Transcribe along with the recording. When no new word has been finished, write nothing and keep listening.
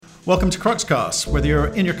Welcome to Cruxcast. Whether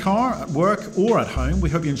you're in your car, at work, or at home,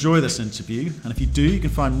 we hope you enjoy this interview. And if you do, you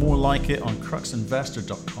can find more like it on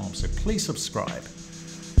cruxinvestor.com. So please subscribe.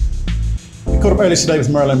 We caught up earlier today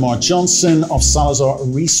with Merlin Marr Johnson of Salazar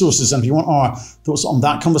Resources. And if you want our thoughts on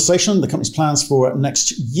that conversation, the company's plans for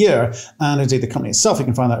next year, and indeed the company itself, you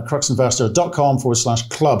can find that at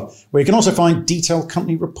cruxinvestor.com/club, where you can also find detailed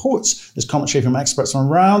company reports. There's commentary from experts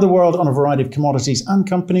from around the world on a variety of commodities and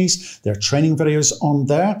companies. There are training videos on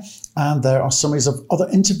there, and there are summaries of other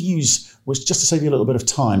interviews, which just to save you a little bit of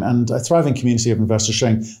time, and a thriving community of investors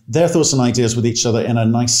sharing their thoughts and ideas with each other in a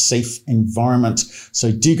nice, safe environment.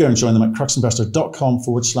 So do go and join them at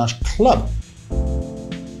cruxinvestor.com/club.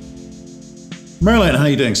 Merlin, how are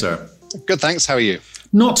you doing, sir? Good, thanks. How are you?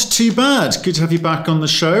 Not too bad. Good to have you back on the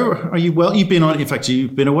show. Are you well? You've been on. In fact,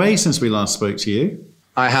 you've been away since we last spoke to you.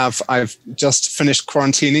 I have. I've just finished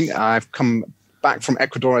quarantining. I've come back from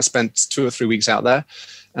Ecuador. I spent 2 or 3 weeks out there,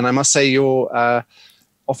 and I must say your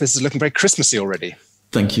office is looking very Christmassy already.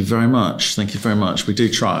 Thank you very much. Thank you very much. We do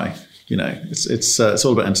try. You know, it's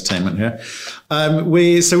all about entertainment here.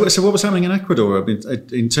 So what was happening in Ecuador? I mean,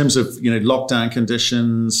 in terms of lockdown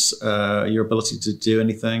conditions, your ability to do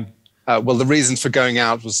anything? Well, the reason for going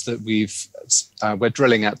out was that we're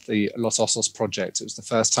drilling at the Los Osos project. It was the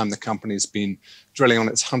first time the company's been drilling on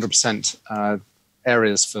its 100%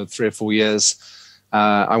 areas for 3 or 4 years.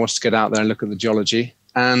 I wanted to get out there and look at the geology,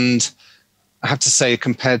 and I have to say,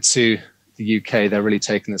 compared to the UK, they're really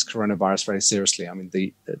taking this coronavirus very seriously. I mean,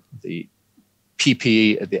 the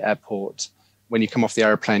PPE at the airport, when you come off the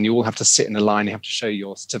airplane, you all have to sit in a line. You have to show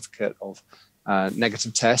your certificate of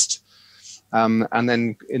negative test. And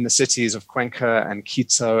then in the cities of Cuenca and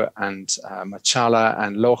Quito and Machala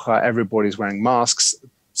and Loja, everybody's wearing masks,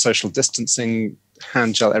 social distancing,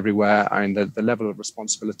 hand gel everywhere. I mean, the level of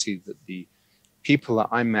responsibility that the people that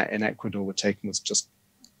I met in Ecuador were taking was just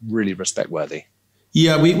really respect-worthy.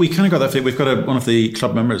 Yeah, we kind of got that. We've got one of the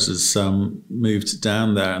club members has moved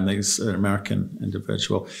down there, and there's an American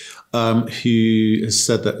individual who has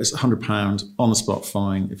said that it's £100 on the spot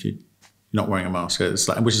fine if you're not wearing a mask,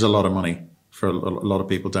 which is a lot of money for a lot of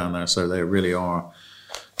people down there. So they really are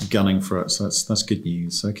gunning for it. So that's good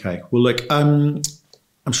news. Okay. Well, look, I'm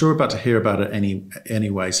sure we're about to hear about it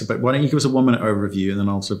anyway. So, but why don't you give us a 1-minute overview, and then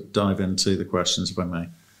I'll sort of dive into the questions if I may.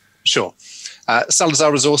 Sure.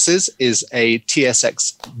 Salazar Resources is a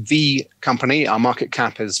TSXV company. Our market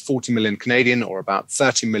cap is 40 million Canadian, or about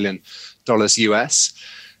 $30 million US.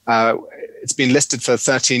 It's been listed for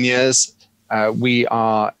 13 years. We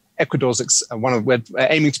are we're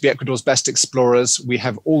aiming to be Ecuador's best explorers. We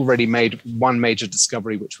have already made one major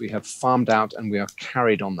discovery, which we have farmed out, and we are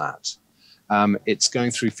carried on that. It's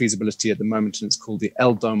going through feasibility at the moment, and it's called the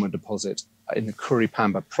El Domo deposit in the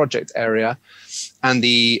Curipamba project area. And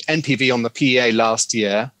the NPV on the PEA last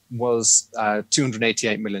year was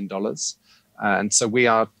 $288 million. And so we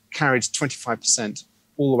are carried 25%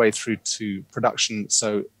 all the way through to production.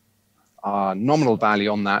 So our nominal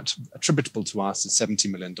value on that attributable to us is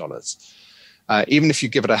 $70 million. Even if you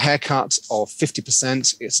give it a haircut of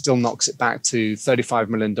 50%, it still knocks it back to $35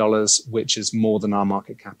 million, which is more than our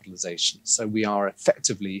market capitalization. So we are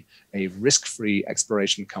effectively a risk-free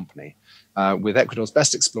exploration company with Ecuador's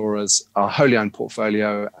best explorers, our wholly owned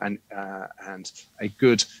portfolio, and a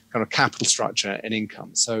good kind of capital structure and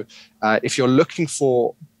income. So if you're looking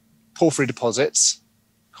for porphyry deposits,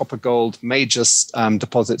 copper, gold, major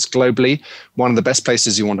deposits globally, one of the best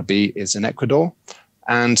places you want to be is in Ecuador.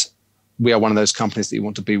 And we are one of those companies that you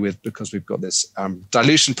want to be with because we've got this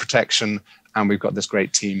dilution protection, and we've got this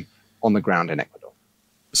great team on the ground in Ecuador.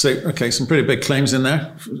 So, okay, some pretty big claims in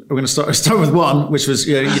there. We're going to start with one, which was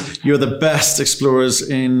you're the best explorers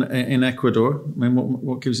in Ecuador. I mean,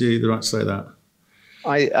 what gives you the right to say that?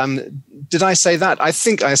 Did I say that? I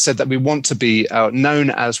think I said that we want to be known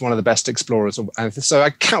as one of the best explorers. So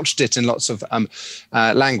I couched it in lots of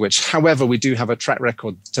language. However, we do have a track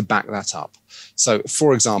record to back that up. So,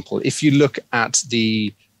 for example, if you look at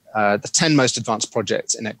the 10 most advanced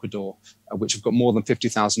projects in Ecuador, which have got more than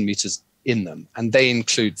 50,000 meters in them, and they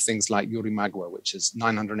include things like Yurimagua, which is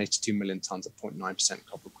 982 million tons at 0.9%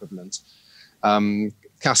 copper equivalent,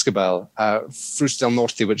 Cascabel, Fruta del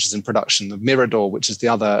Norte, which is in production, the Mirador, which is the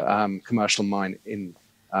other commercial mine in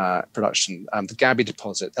production, the Gabi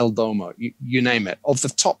deposit, El Domo, you name it. Of the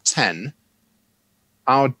top 10,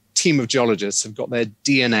 our team of geologists have got their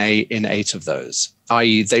DNA in 8 of those,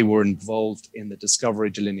 i.e. they were involved in the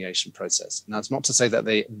discovery delineation process. Now, it's not to say that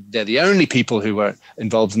they're the only people who were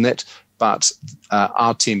involved in it, but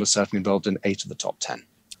our team was certainly involved in 8 of the top 10.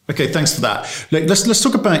 Okay, thanks for that. Let's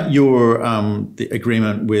talk about your the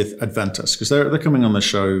agreement with Adventus, because they're coming on the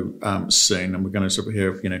show soon, and we're going to sort of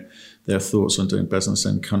hear their thoughts on doing business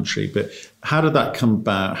in country. But how did that come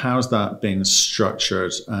about? How's that been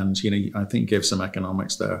structured? And I think you gave some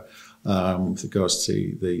economics there with regards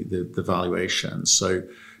to the valuation. So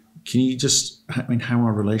can you just, how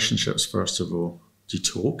are relationships, first of all? Do you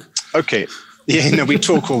talk? Okay. Yeah, we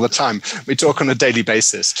talk all the time. We talk on a daily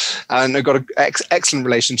basis. And I've got an excellent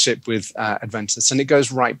relationship with Adventus, and it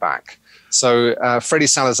goes right back. So Freddie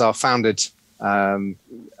Salazar founded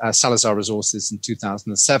Salazar Resources in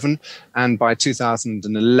 2007. And by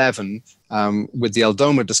 2011, with the El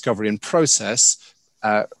Domo discovery and process,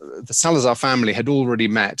 the Salazar family had already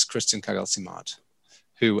met Christian Cagal-Simard,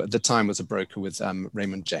 who at the time was a broker with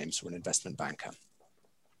Raymond James, who was an investment banker.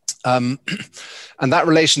 And that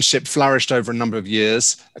relationship flourished over a number of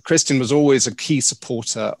years. Christian was always a key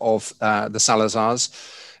supporter of the Salazars.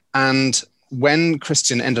 And when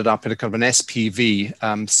Christian ended up in a kind of an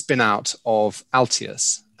SPV spin out of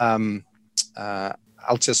Altius,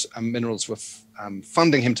 Altius Minerals were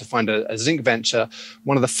funding him to find a zinc venture.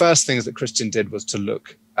 One of the first things that Christian did was to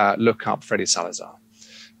look up Freddie Salazar.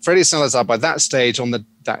 Freddie Salazar, by that stage, on that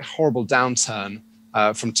horrible downturn,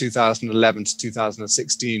 from 2011 to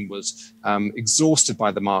 2016 was exhausted by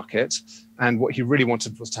the market. And what he really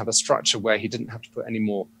wanted was to have a structure where he didn't have to put any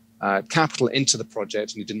more capital into the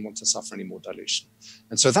project, and he didn't want to suffer any more dilution.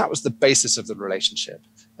 And so that was the basis of the relationship.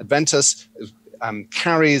 Adventus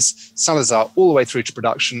carries Salazar all the way through to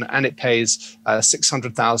production, and it pays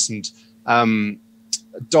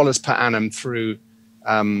 $600,000 per annum through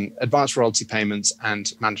advanced royalty payments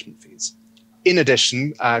and management fees. In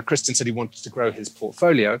addition, Christian said he wanted to grow his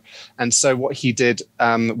portfolio. And so what he did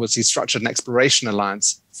was he structured an exploration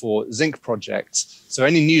alliance for zinc projects. So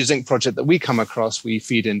any new zinc project that we come across, we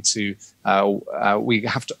feed into, we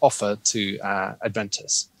have to offer to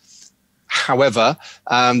Adventus. However,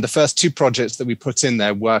 the first two projects that we put in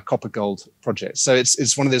there were copper gold projects. So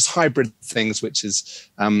it's one of those hybrid things, which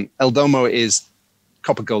is El Domo is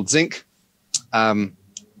copper gold zinc.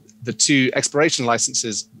 The two exploration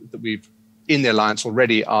licenses that we've in the alliance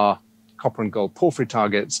already are copper and gold porphyry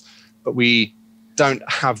targets, but we don't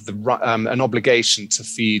have an obligation to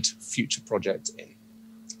feed future projects in.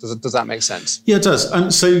 Does that make sense? Yeah, it does.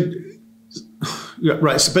 And so, yeah,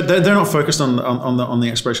 right. So, but they're not focused on the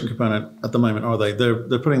exploration component at the moment, are they?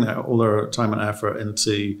 They're putting all their time and effort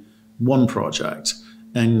into one project.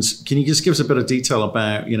 And can you just give us a bit of detail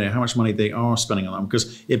about how much money they are spending on them,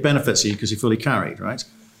 because it benefits you because you're fully carried, right?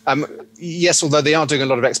 Yes, although they are doing a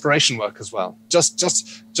lot of exploration work as well. Just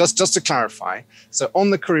to clarify, so on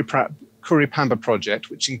the Curipamba project,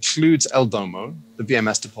 which includes El Domo, the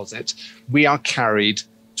VMS deposit, we are carried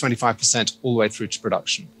 25% all the way through to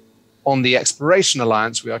production. On the exploration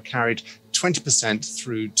alliance, we are carried 20%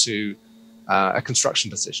 through to a construction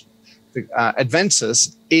decision.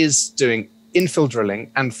 Adventus is doing infill drilling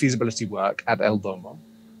and feasibility work at El Domo,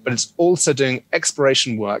 but it's also doing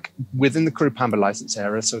exploration work within the Curipamba license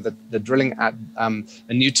area. So that they're drilling at a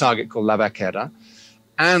new target called La Vaquera,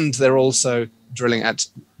 and they're also drilling at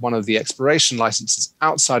one of the exploration licenses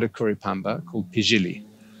outside of Curipamba called Pijili.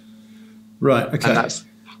 Right, okay. And that's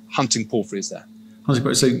hunting porphyries there.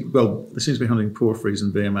 So, well, there seems to be hunting porphyries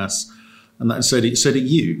and VMS, and so do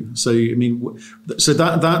you. So, I mean, so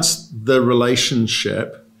that's the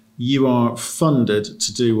relationship. You are funded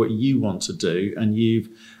to do what you want to do, and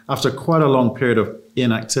after quite a long period of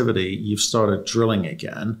inactivity, you've started drilling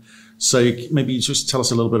again. So maybe you just tell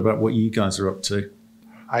us a little bit about what you guys are up to.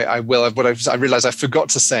 I will. What I realized I forgot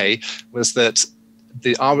to say was that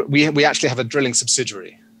we actually have a drilling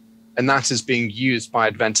subsidiary, and that is being used by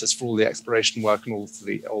Adventus for all the exploration work and all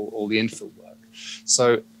the infill work.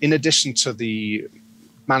 So in addition to the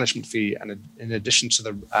management fee and in addition to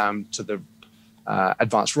the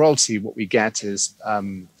advanced royalty, what we get is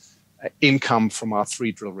income from our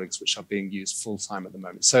 3 drill rigs, which are being used full time at the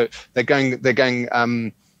moment. So they're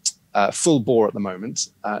going full bore at the moment,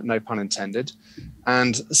 no pun intended.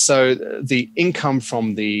 And so the income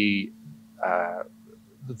from the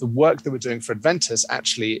work that we're doing for Adventus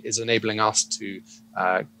actually is enabling us to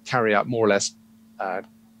carry out more or less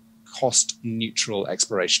cost neutral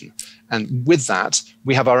exploration. And with that,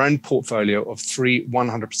 we have our own portfolio of 3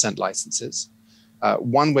 100% licenses.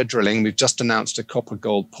 One we're drilling, we've just announced a copper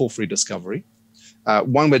gold porphyry discovery.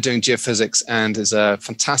 One we're doing geophysics and is a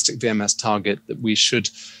fantastic VMS target that we should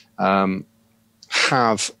have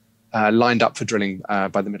lined up for drilling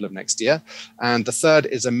by the middle of next year. And the third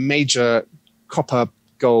is a major copper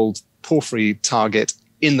gold porphyry target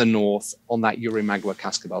in the north on that Yuri Magua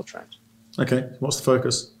Cascabel trend. Okay, what's the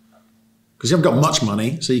focus? Because you haven't got much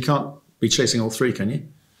money, so you can't be chasing all three, can you?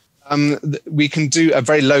 We can do a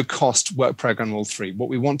very low cost work program on all three. What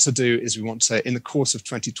we want to do is we want to, in the course of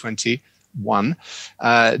 2021,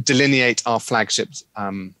 delineate our flagship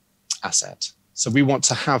asset. So we want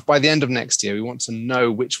to have, by the end of next year, we want to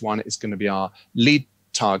know which one is going to be our lead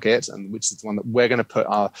target and which is the one that we're going to put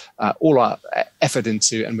all our effort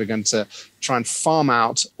into, and we're going to try and farm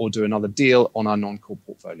out or do another deal on our non-core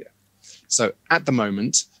portfolio. So at the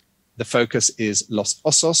moment, the focus is Los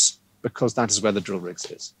Osos, because that is where the drill rigs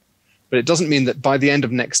is. But it doesn't mean that by the end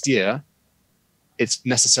of next year, it's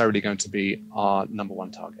necessarily going to be our number one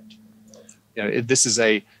target. This is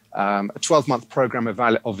a 12-month program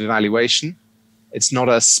of evaluation. It's not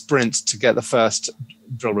a sprint to get the first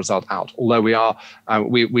drill result out, although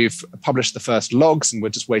we've published the first logs and we're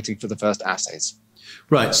just waiting for the first assays.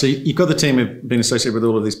 Right. So you've got the team who've been associated with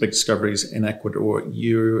all of these big discoveries in Ecuador.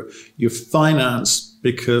 You're financed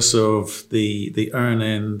because of the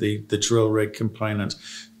earn-in, the drill rig component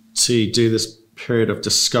to do this period of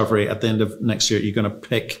discovery. At the end of next year, you're going to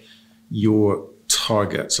pick your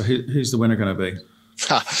target. So who's the winner going to be?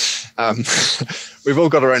 We've all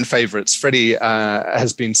got our own favorites. Freddie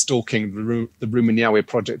has been stalking the Rumiñahui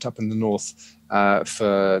project up in the north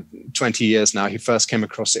for 20 years now. He first came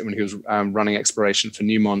across it when he was running exploration for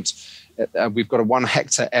Newmont. We've got a 1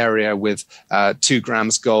 hectare area with 2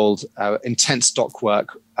 grams gold, intense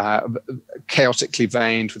stockwork, chaotically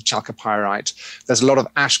veined with chalcopyrite. There's a lot of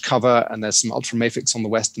ash cover and there's some ultramafics on the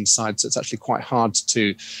western side, so it's actually quite hard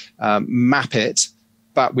to map it.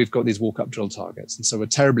 But we've got these walk-up drill targets. And so we're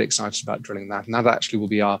terribly excited about drilling that. And that actually will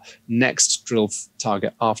be our next drill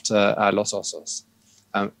target after Los Osos.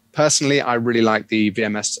 Personally, I really like the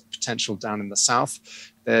VMS potential down in the south.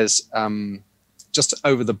 There's just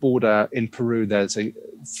over the border in Peru, there's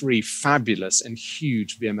 3 fabulous and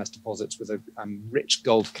huge VMS deposits with a rich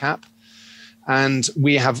gold cap. And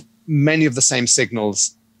we have many of the same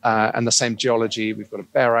signals and the same geology. We've got a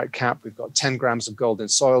barite cap. We've got 10 grams of gold in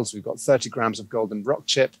soils. We've got 30 grams of gold in rock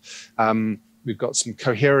chip. We've got some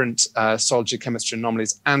coherent soil geochemistry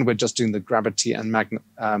anomalies, and we're just doing the gravity and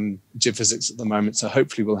geophysics at the moment. So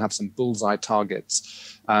hopefully we'll have some bullseye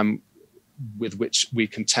targets with which we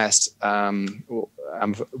can test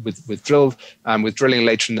with drilling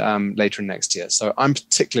later in next year. So I'm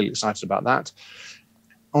particularly excited about that.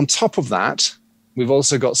 On top of that, we've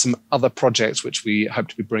also got some other projects which we hope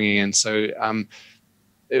to be bringing in. So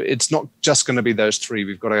it's not just going to be those 3.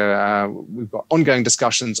 We've got ongoing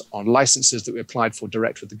discussions on licenses that we applied for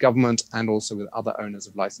direct with the government and also with other owners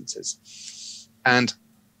of licenses. And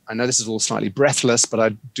I know this is all slightly breathless, but I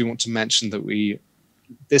do want to mention that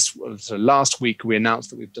last week we announced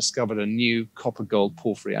that we've discovered a new copper gold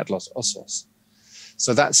porphyry at Los Osos.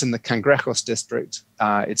 So that's in the Cangrejos district.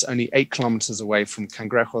 It's only 8 kilometers away from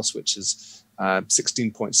Cangrejos, which is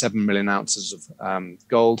 16.7 million ounces of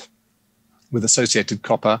gold with associated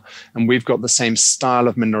copper. And we've got the same style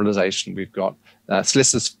of mineralization. We've got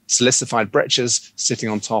silicified breccias sitting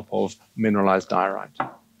on top of mineralized diorite.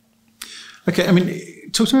 Okay, I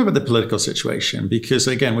mean, talk to me about the political situation, because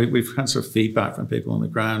again, we've had sort of feedback from people on the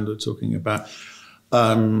ground who are talking about,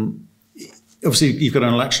 obviously you've got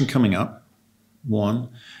an election coming up, one,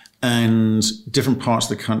 and different parts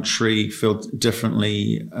of the country feel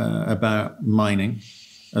differently about mining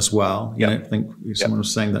as well. You know, I think someone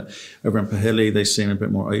was saying that over in Pahili, they seem a bit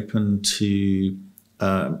more open to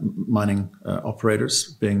mining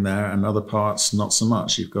operators being there, and other parts not so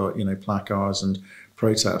much. You've got, placards and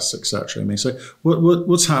protests, etc. I mean, so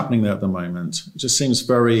what's happening there at the moment? It just seems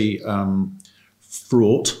very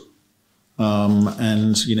fraught,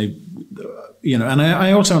 and and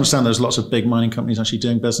I also understand there's lots of big mining companies actually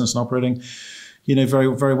doing business and operating,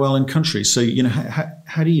 very, very well in country. So,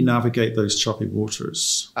 how do you navigate those choppy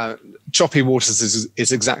waters? Choppy waters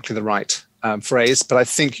is exactly the right phrase, but I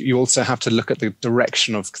think you also have to look at the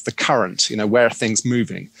direction of the current, where are things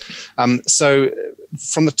moving? So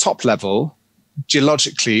from the top level,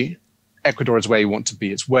 geologically, Ecuador is where you want to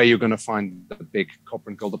be. It's where you're going to find the big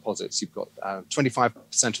copper and gold deposits. You've got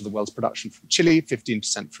 25% of the world's production from Chile,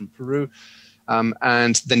 15% from Peru.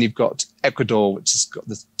 And then you've got Ecuador, which has got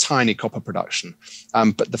this tiny copper production.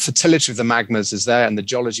 But the fertility of the magmas is there and the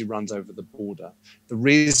geology runs over the border. The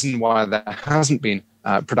reason why there hasn't been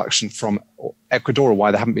production from Ecuador, or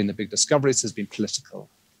why there haven't been the big discoveries, has been political.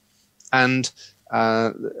 And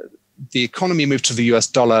the economy moved to the US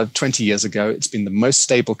dollar 20 years ago. It's been the most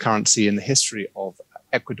stable currency in the history of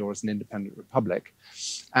Ecuador as an independent republic.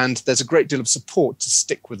 And there's a great deal of support to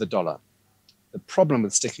stick with the dollar. The problem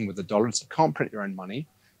with sticking with the dollar is you can't print your own money.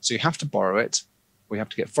 So you have to borrow it, or you have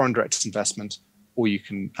to get foreign direct investment, or you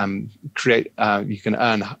can you can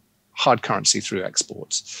earn hard currency through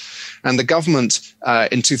exports. And the government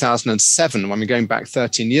in 2007, when we're going back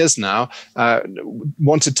 13 years now,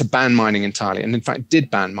 wanted to ban mining entirely, and in fact did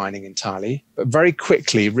ban mining entirely, but very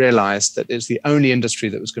quickly realized that it's the only industry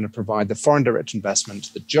that was going to provide the foreign direct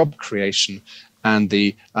investment, the job creation, and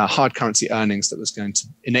the hard currency earnings that was going to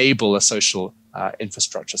enable a social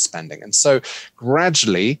infrastructure spending. And so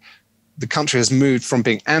gradually, the country has moved from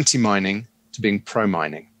being anti-mining to being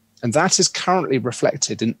pro-mining. And that is currently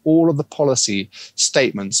reflected in all of the policy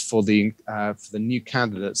statements for the new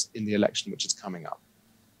candidates in the election, which is coming up.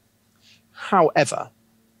 However,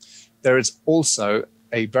 there is also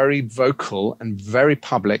a very vocal and very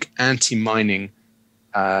public anti-mining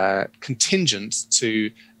contingent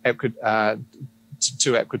to Ecuador.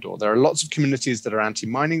 There are lots of communities that are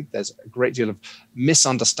anti-mining. There's a great deal of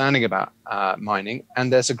misunderstanding about mining,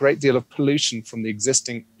 and there's a great deal of pollution from the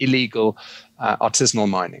existing illegal artisanal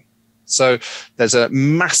mining. So there's a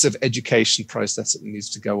massive education process that needs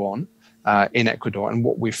to go on in Ecuador. And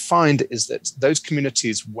what we find is that those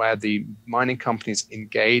communities where the mining companies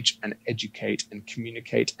engage and educate and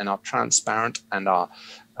communicate and are transparent and are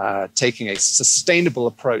taking a sustainable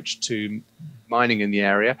approach to mining in the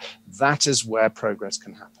area, that is where progress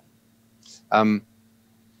can happen.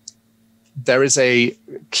 There is a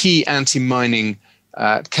key anti-mining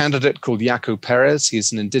candidate called Yaku Perez.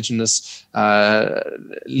 He's an indigenous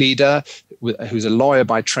leader who's a lawyer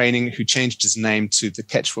by training, who changed his name to the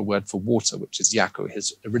Quechua word for water, which is Yaku.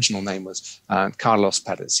 His original name was Carlos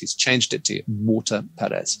Perez. He's changed it to Water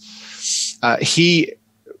Perez. He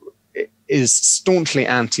is staunchly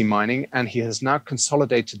anti-mining, and he has now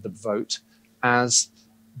consolidated the vote as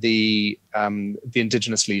the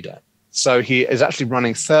indigenous leader. So he is actually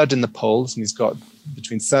running third in the polls, and he's got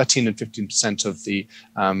between 13 and 15% of the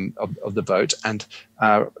vote. And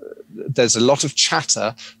there's a lot of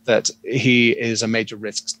chatter that he is a major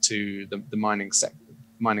risk to the mining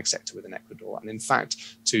sector within Ecuador, and in fact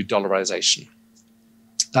to dollarization.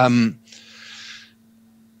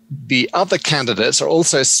 The other candidates are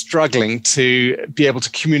also struggling to be able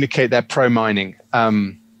to communicate their pro-mining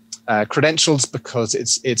credentials, because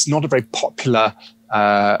it's not a very popular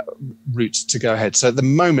route to go ahead. So at the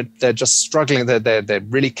moment, they're just struggling. They're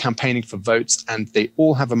really campaigning for votes, and they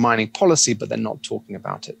all have a mining policy, but they're not talking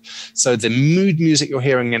about it. So the mood music you're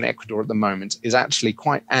hearing in Ecuador at the moment is actually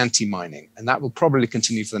quite anti-mining, and that will probably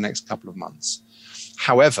continue for the next couple of months.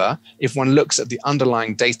 However, if one looks at the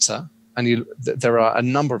underlying data, and there are a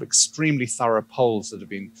number of extremely thorough polls that have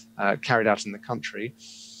been carried out in the country,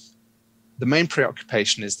 the main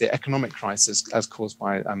preoccupation is the economic crisis as caused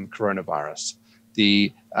by coronavirus.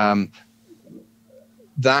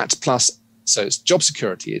 That plus, so it's job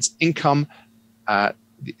security, it's income,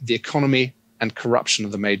 the economy, and corruption are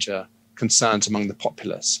the major concerns among the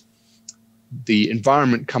populace. The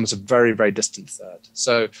environment comes a very, very distant third.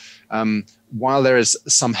 So while there is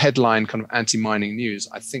some headline kind of anti-mining news,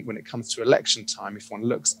 I think when it comes to election time, if one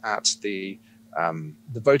looks at the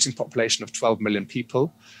voting population of 12 million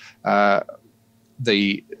people,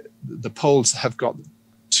 the polls have got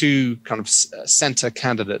two kind of center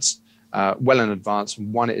candidates well in advance.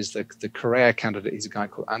 One is the Correa candidate. He's a guy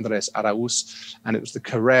called Andres Arauz, and it was the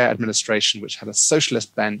Correa administration which had a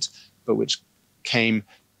socialist bent, but which came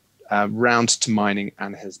round to mining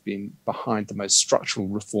and has been behind the most structural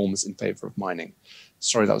reforms in favor of mining.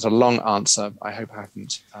 Sorry, that was a long answer. I hope I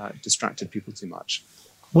haven't distracted people too much.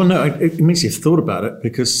 Well, no, it means you've thought about it,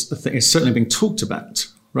 because I think it's certainly being talked about,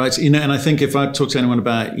 right? And I think if I talk to anyone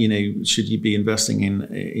about, should you be investing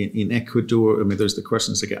in Ecuador? I mean, those are the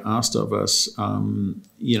questions that get asked of us.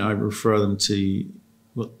 I refer them to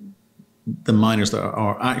the miners that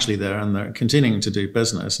are actually there, and they're continuing to do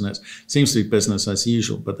business, and it seems to be business as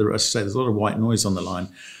usual. But as I say, there's a lot of white noise on the line,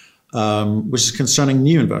 which is concerning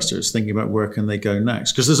new investors thinking about where can they go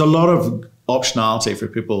next, because there's a lot of optionality for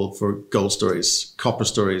people for gold stories, copper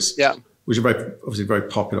stories, which are obviously very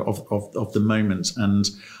popular of the moment,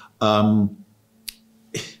 and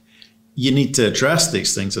you need to address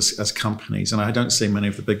these things as companies. And I don't see many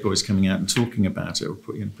of the big boys coming out and talking about it or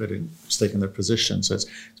staking their position. So it's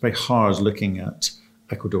very hard looking at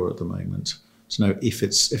Ecuador at the moment to know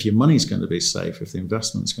if your money's going to be safe, if the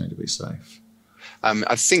investment's going to be safe.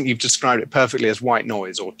 I think you've described it perfectly as white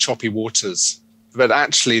noise or choppy waters. But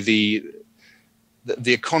actually, the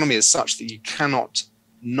economy is such that you cannot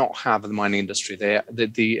not have the mining industry.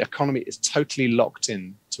 The economy is totally locked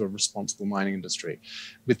in to a responsible mining industry.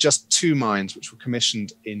 With just 2 mines, which were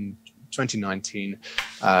commissioned in 2019,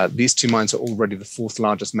 these 2 mines are already the 4th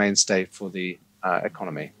largest mainstay for the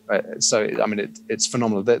economy. So, I mean, it's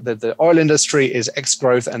phenomenal. The oil industry is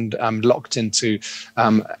ex-growth and locked into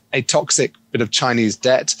a toxic bit of Chinese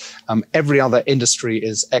debt. Every other industry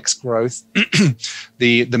is ex-growth.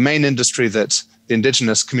 The main industry that the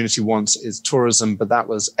indigenous community wants is tourism, but that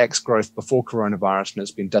was ex-growth before coronavirus, and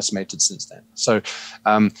it's been decimated since then. So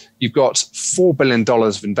you've got $4 billion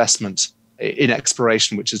of investment in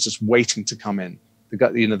exploration, which is just waiting to come in.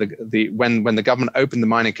 When the government opened the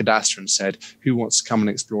mining cadastre and said, who wants to come and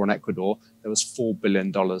explore in Ecuador, there was $4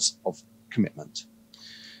 billion of commitment.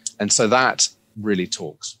 And so that really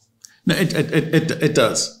talks. No, it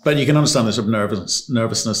does. But you can understand the sort of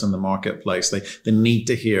nervousness in the marketplace. They need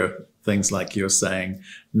to hear things like you're saying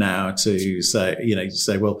now to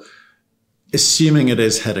say, well, assuming it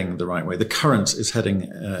is heading the right way, the current is heading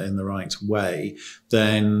in the right way,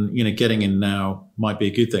 then, getting in now might be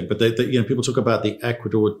a good thing. But people talk about the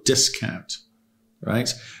Ecuador discount,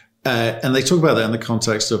 right? And they talk about that in the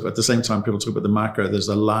context of, at the same time, people talk about the macro. There's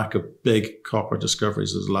a lack of big copper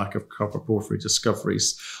discoveries. There's a lack of copper porphyry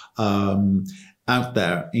discoveries out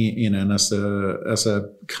there, and as a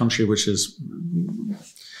country which is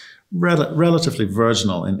relatively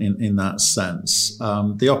virginal in that sense.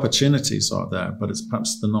 The opportunities are there, but it's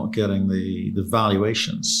perhaps they're not getting the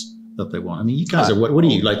valuations that they want. I mean, you guys are, what are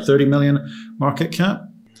you, like 30 million market cap?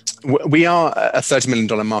 We are a $30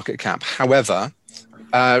 million market cap. However,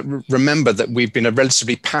 remember that we've been a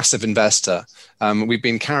relatively passive investor. We've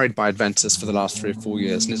been carried by Adventus for the last 3 or 4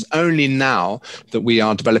 years, and it's only now that we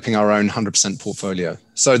are developing our own 100% portfolio.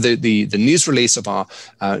 So the news release of our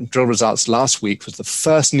drill results last week was the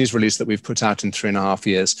first news release that we've put out in 3.5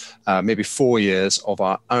 years, maybe 4 years of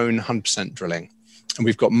our own 100% drilling. And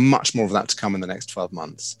we've got much more of that to come in the next 12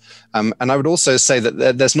 months. And I would also say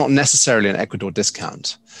that there's not necessarily an Ecuador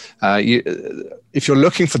discount. If you're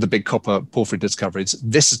looking for the big copper porphyry discoveries,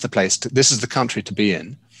 this is the place, this is the country to be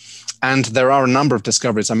in. And there are a number of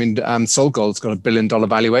discoveries. I mean, SolGold's got $1 billion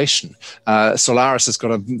valuation. Solaris has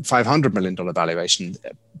got a $500 million valuation.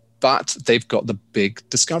 But they've got the big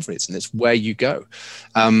discoveries, and it's where you go.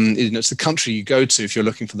 It's the country you go to if you're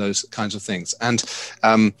looking for those kinds of things. And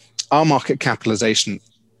our market capitalization,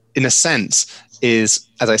 in a sense, is,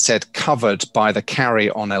 as I said, covered by the carry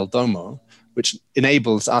on El Domo, which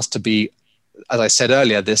enables us to be, as I said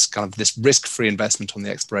earlier, this risk-free investment on the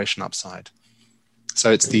exploration upside.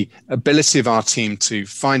 So it's the ability of our team to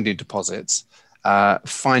find new deposits,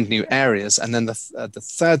 find new areas, and then the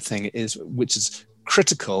third thing is, which is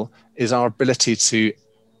critical, is our ability to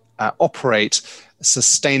operate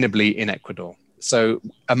sustainably in Ecuador. So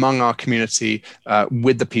among our community,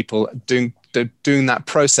 with the people, doing that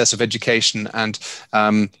process of education and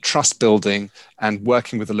trust building and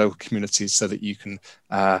working with the local communities so that you can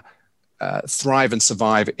thrive and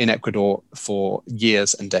survive in Ecuador for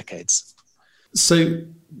years and decades. So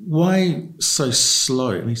why so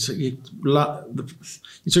slow? I mean, so you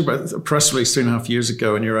talk about a press release 2.5 years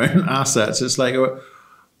ago and your own assets. It's like,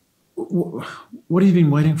 what have you been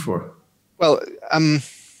waiting for? Well,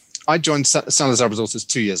 I joined Salazar Resources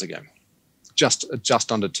 2 years ago, just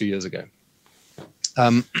under 2 years ago.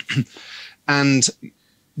 And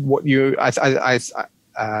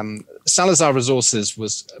Salazar Resources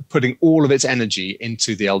was putting all of its energy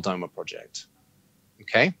into the El Domo project.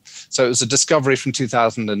 Okay, so it was a discovery from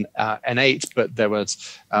 2008, but there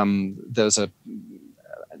was a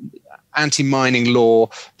anti-mining law,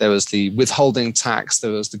 there was the withholding tax,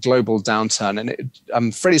 there was the global downturn,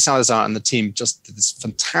 and Freddie Salazar and the team just did this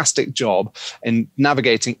fantastic job in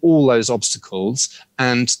navigating all those obstacles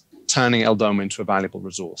and turning El Domo into a valuable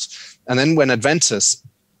resource. And then when Adventus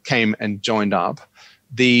came and joined up,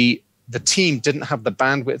 the team didn't have the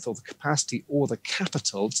bandwidth or the capacity or the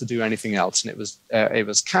capital to do anything else, and it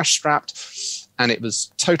was cash strapped, and it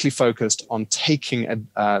was totally focused on taking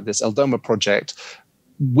this El Domo project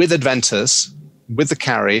with Adventus, with the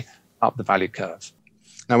carry, up the value curve.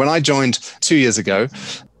 Now, when I joined 2 years ago,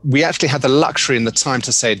 we actually had the luxury and the time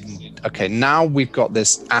to say, okay, now we've got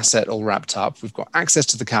this asset all wrapped up, we've got access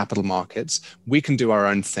to the capital markets, we can do our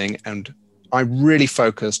own thing, and I really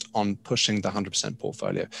focused on pushing the 100%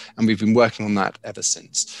 portfolio, and we've been working on that ever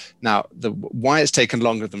since. Now, why it's taken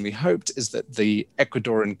longer than we hoped is that the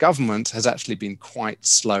Ecuadorian government has actually been quite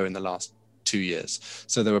slow in the last 2 years.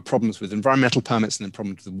 So there were problems with environmental permits and then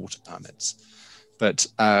problems with water permits. But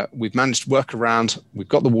we've managed to work around, we've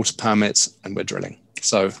got the water permits, and we're drilling.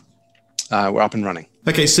 So we're up and running.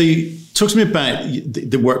 Okay, so talk to me about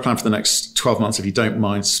the work plan for the next 12 months, if you don't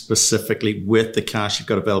mind, specifically with the cash you've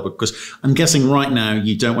got available, because I'm guessing right now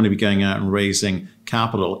you don't want to be going out and raising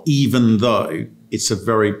capital, even though it's a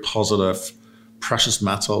very positive precious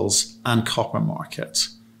metals and copper market.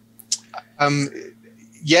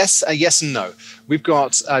 Yes, yes and no. We've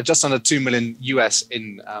got just under 2 million US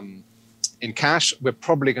in cash. We're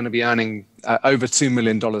probably going to be earning over $2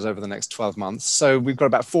 million over the next 12 months. So we've got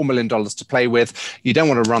about $4 million to play with. You don't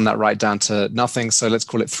want to run that right down to nothing. So let's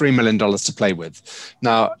call it $3 million to play with.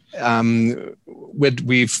 Now,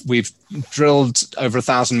 we've drilled over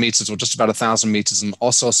 1,000 meters, or just about 1,000 meters in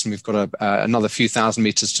Ossos, and we've got another few thousand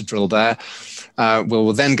meters to drill there.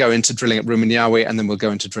 We'll then go into drilling at Rumiñahui, and then we'll go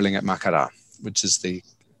into drilling at Macará, which is the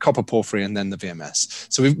copper porphyry and then the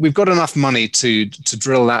VMS. So we've got enough money to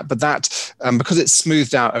drill that, but that, because it's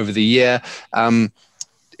smoothed out over the year,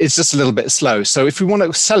 it's just a little bit slow. So if we want to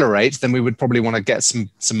accelerate, then we would probably want to get some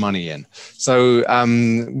money in. So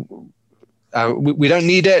we don't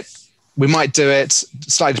need it. We might do it.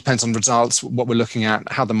 Slightly depends on results, what we're looking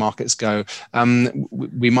at, how the markets go.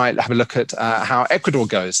 We might have a look at how Ecuador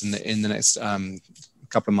goes in the next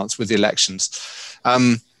couple of months with the elections.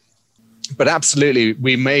 But absolutely,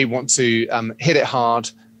 we may want to hit it hard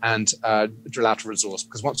and drill out a resource,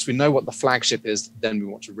 because once we know what the flagship is, then we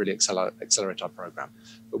want to really accelerate our program.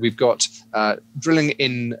 But we've got drilling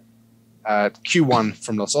in Q1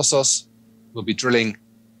 from Los Osos. We'll be drilling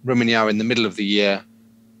Rumiñahui in the middle of the year,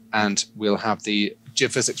 and we'll have the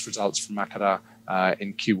geophysics results from Macará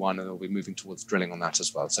in Q1, and we'll be moving towards drilling on that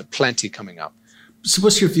as well. So plenty coming up. So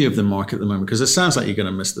what's your view of the market at the moment? Because it sounds like you're going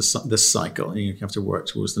to miss this cycle. You have to work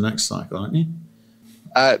towards the next cycle, aren't you?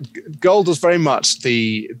 Gold was very much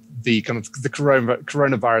the kind of the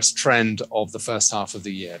coronavirus trend of the first half of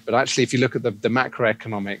the year. But actually, if you look at the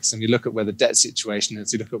macroeconomics and you look at where the debt situation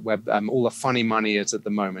is, you look at where all the funny money is at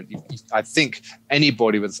the moment, I think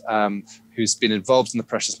anybody with who's been involved in the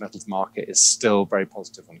precious metals market is still very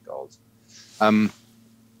positive on gold.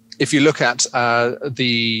 If you look at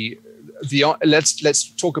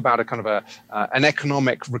let's talk about a kind of an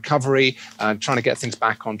economic recovery, trying to get things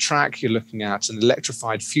back on track. You're looking at an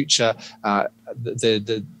electrified future.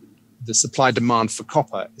 The supply demand for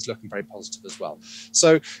copper is looking very positive as well.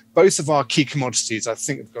 So both of our key commodities, I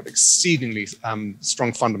think, have got exceedingly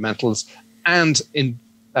strong fundamentals, and in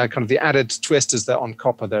kind of the added twist is that on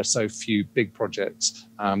copper, there are so few big projects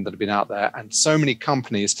that have been out there, and so many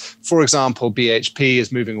companies. For example, BHP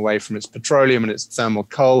is moving away from its petroleum and its thermal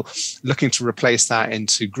coal, looking to replace that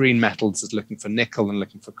into green metals, is looking for nickel and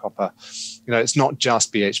looking for copper. You know, it's not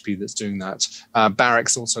just BHP that's doing that.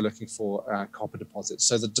 Barrick's also looking for copper deposits.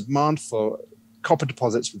 So the demand for copper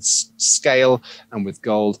deposits with scale and with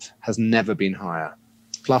gold has never been higher.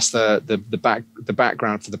 Plus the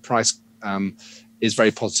background for the price is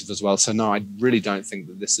very positive as well. So no, I really don't think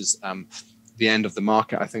that this is the end of the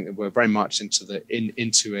market. I think that we're very much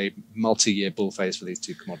into a multi-year bull phase for these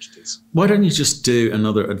two commodities. Why don't you just do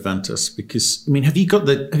another Adventus? Because I mean, have you got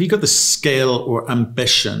the scale or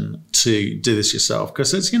ambition to do this yourself?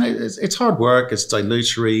 Because it's hard work, it's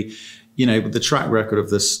dilutory. You know, with the track record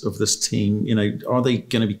of this team, you know, are they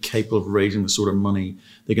going to be capable of raising the sort of money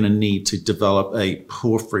they're going to need to develop a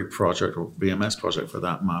porphyry project, or VMS project for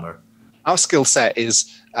that matter? Our skill set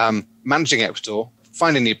is managing Ecuador,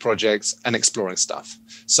 finding new projects, and exploring stuff.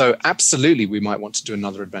 So absolutely, we might want to do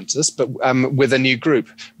another Adventus, but with a new group.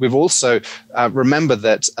 We've also remembered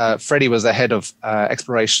that Freddie was the head of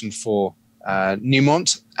exploration for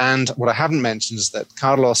Newmont, and what I haven't mentioned is that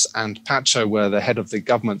Carlos and Pacho were the head of the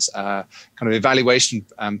government's kind of evaluation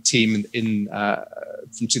team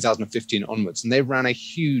from 2015 onwards, and they ran a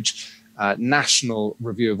huge national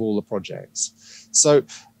review of all the projects. So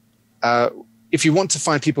if you want to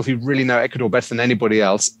find people who really know Ecuador better than anybody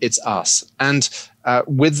else, it's us. And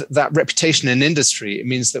with that reputation in industry, it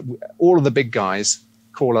means that all of the big guys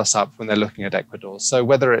call us up when they're looking at Ecuador. So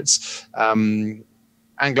whether it's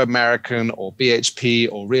Anglo American or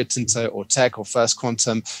BHP or Rio Tinto or Teck or First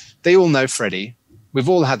Quantum, they all know Freddie. We've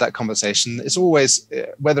all had that conversation. It's always,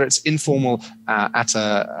 whether it's informal at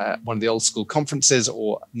one of the old school conferences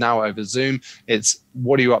or now over Zoom, it's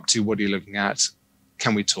what are you up to? What are you looking at?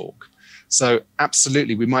 Can we talk? So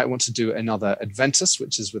absolutely, we might want to do another Adventus,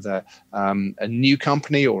 which is with a new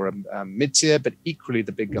company or a mid-tier, but equally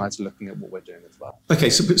the big guys are looking at what we're doing as well. Okay,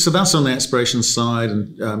 so that's on the exploration side,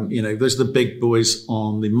 and those are the big boys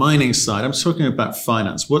on the mining side. I'm talking about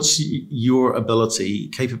finance. What's your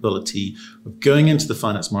capability of going into the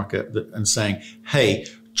finance market and saying, hey,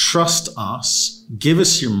 trust us, give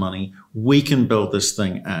us your money, we can build this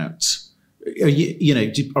thing out? Are you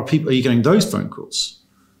getting those phone calls?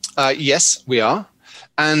 Yes, we are.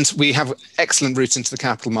 And we have excellent routes into the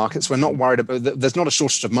capital markets. We're not worried about, there's not a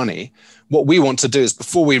shortage of money. What we want to do is,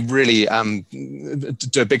 before we really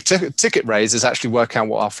do a big ticket raise, is actually work out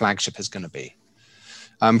what our flagship is going to be.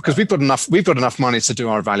 Because we've got enough money to do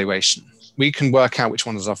our evaluation. we can work out which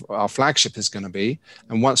one is our flagship is going to be.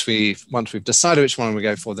 And once we've decided which one we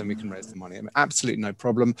go for, then we can raise the money. I mean, absolutely no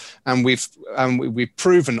problem. And we've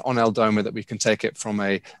proven on Eldoma that we can take it from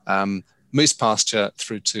a moose pasture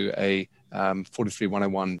through to a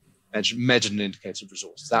 43-101 measured and indicated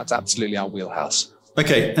resource. That's absolutely our wheelhouse.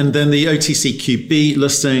 Okay, and then the OTCQB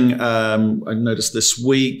listing, I noticed this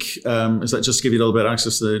week, is that just to give you a little bit of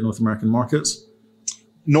access to the North American markets?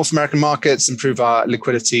 North American markets, improve our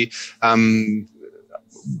liquidity. When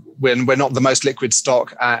we're not the most liquid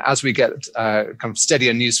stock, as we get kind of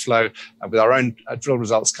steadier news flow with our own drill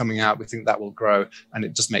results coming out, we think that will grow, and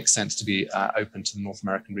it just makes sense to be open to the North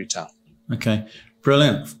American retail. Okay,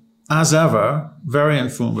 brilliant. As ever, very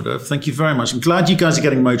informative. Thank you very much. I'm glad you guys are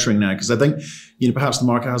getting motoring now, because I think perhaps the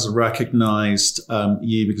market hasn't recognised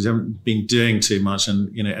you because you haven't been doing too much,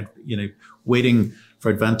 and waiting for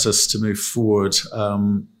Adventus to move forward.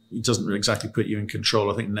 It doesn't really exactly put you in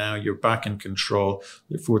control. I think now you're back in control.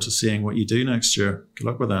 Look forward to seeing what you do next year. Good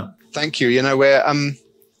luck with that. Thank you.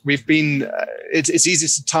 We've been, it's easy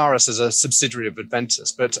to tar us as a subsidiary of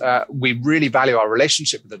Adventus, but we really value our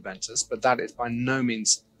relationship with Adventus, but that is by no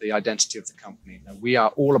means the identity of the company. Now, we are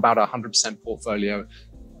all about our 100% portfolio,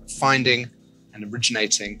 finding and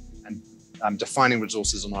originating and defining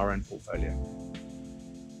resources on our own portfolio.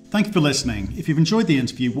 Thank you for listening. If you've enjoyed the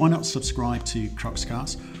interview, why not subscribe to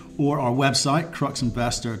Cruxcast or our website,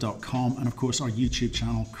 cruxinvestor.com, and of course our YouTube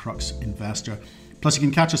channel, Crux Investor. Plus, you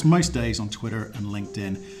can catch us most days on Twitter and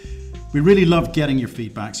LinkedIn. We really love getting your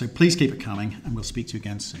feedback, so please keep it coming, and we'll speak to you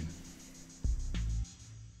again soon.